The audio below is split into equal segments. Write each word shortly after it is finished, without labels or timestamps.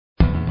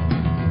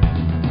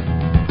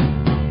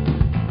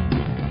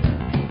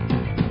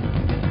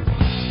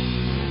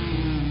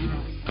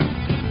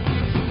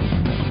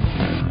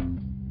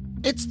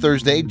It's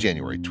Thursday,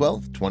 January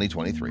 12th,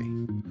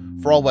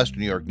 2023. For all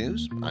Western New York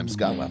news, I'm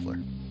Scott Leffler.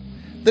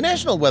 The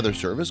National Weather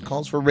Service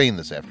calls for rain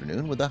this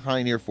afternoon with a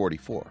high near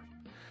 44.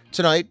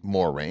 Tonight,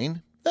 more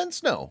rain, then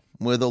snow,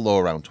 with a low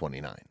around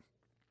 29.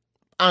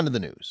 On to the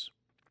news.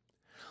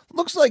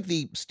 Looks like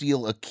the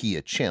Steal a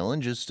Kia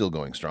challenge is still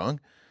going strong.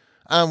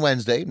 On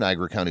Wednesday,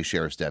 Niagara County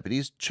Sheriff's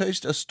deputies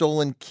chased a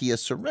stolen Kia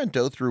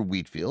Sorento through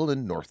Wheatfield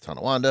and North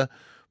Tonawanda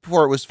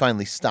before it was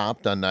finally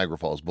stopped on Niagara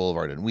Falls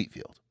Boulevard in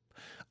Wheatfield.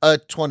 A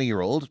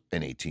 20-year-old,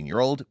 an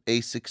 18-year-old,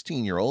 a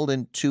 16-year-old,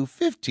 and two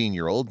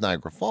 15-year-old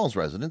Niagara Falls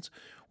residents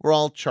were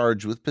all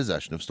charged with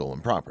possession of stolen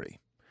property.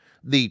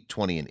 The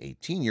 20 and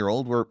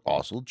 18-year-old were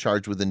also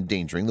charged with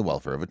endangering the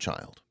welfare of a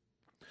child.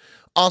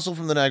 Also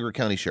from the Niagara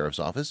County Sheriff's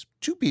Office,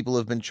 two people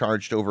have been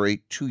charged over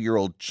a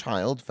 2-year-old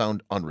child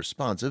found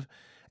unresponsive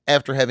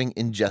after having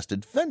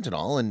ingested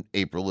fentanyl in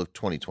April of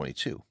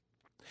 2022.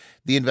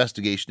 The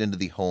investigation into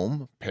the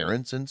home,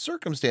 parents, and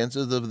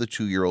circumstances of the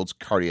 2-year-old's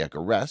cardiac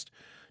arrest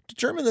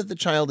determined that the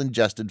child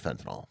ingested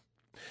fentanyl.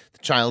 The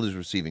child is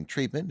receiving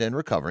treatment and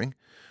recovering.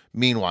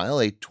 Meanwhile,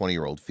 a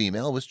 20-year-old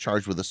female was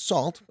charged with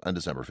assault on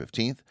December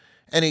 15th,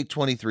 and a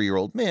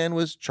 23-year-old man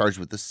was charged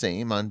with the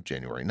same on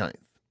January 9th.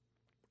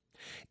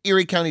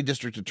 Erie County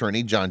District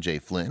Attorney John J.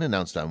 Flynn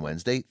announced on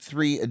Wednesday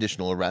 3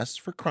 additional arrests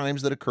for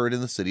crimes that occurred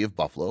in the city of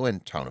Buffalo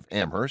and town of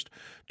Amherst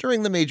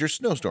during the major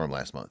snowstorm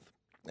last month.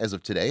 As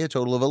of today, a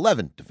total of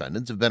 11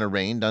 defendants have been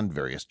arraigned on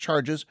various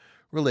charges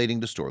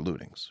relating to store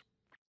lootings.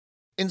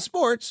 In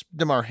sports,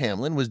 Damar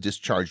Hamlin was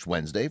discharged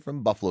Wednesday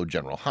from Buffalo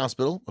General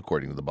Hospital,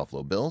 according to the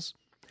Buffalo Bills.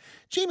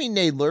 Jamie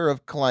Nadler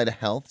of Kaleida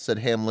Health said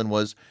Hamlin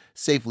was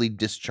safely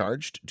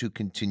discharged to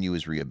continue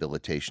his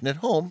rehabilitation at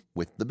home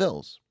with the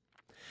Bills.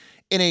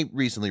 In a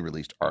recently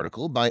released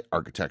article by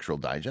Architectural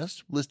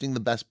Digest listing the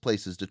best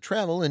places to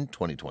travel in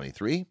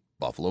 2023,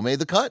 Buffalo made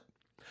the cut.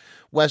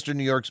 Western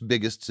New York's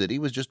biggest city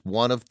was just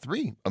one of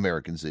 3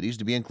 American cities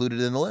to be included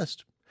in the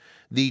list.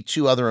 The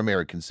 2 other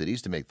American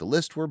cities to make the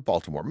list were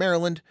Baltimore,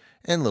 Maryland,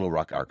 and Little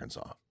Rock,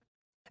 Arkansas.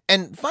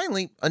 And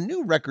finally, a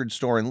new record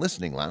store and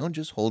listening lounge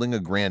is holding a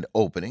grand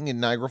opening in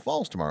Niagara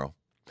Falls tomorrow.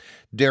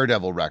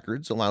 Daredevil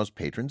Records allows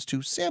patrons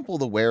to sample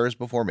the wares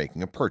before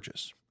making a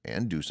purchase,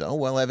 and do so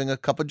while having a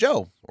cup of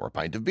joe or a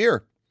pint of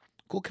beer.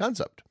 Cool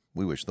concept.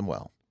 We wish them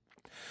well.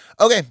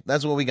 Okay,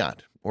 that's what we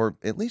got, or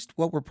at least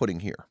what we're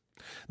putting here.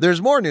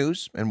 There's more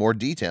news and more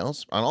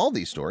details on all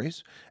these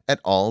stories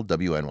at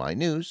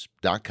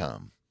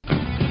allwnynews.com.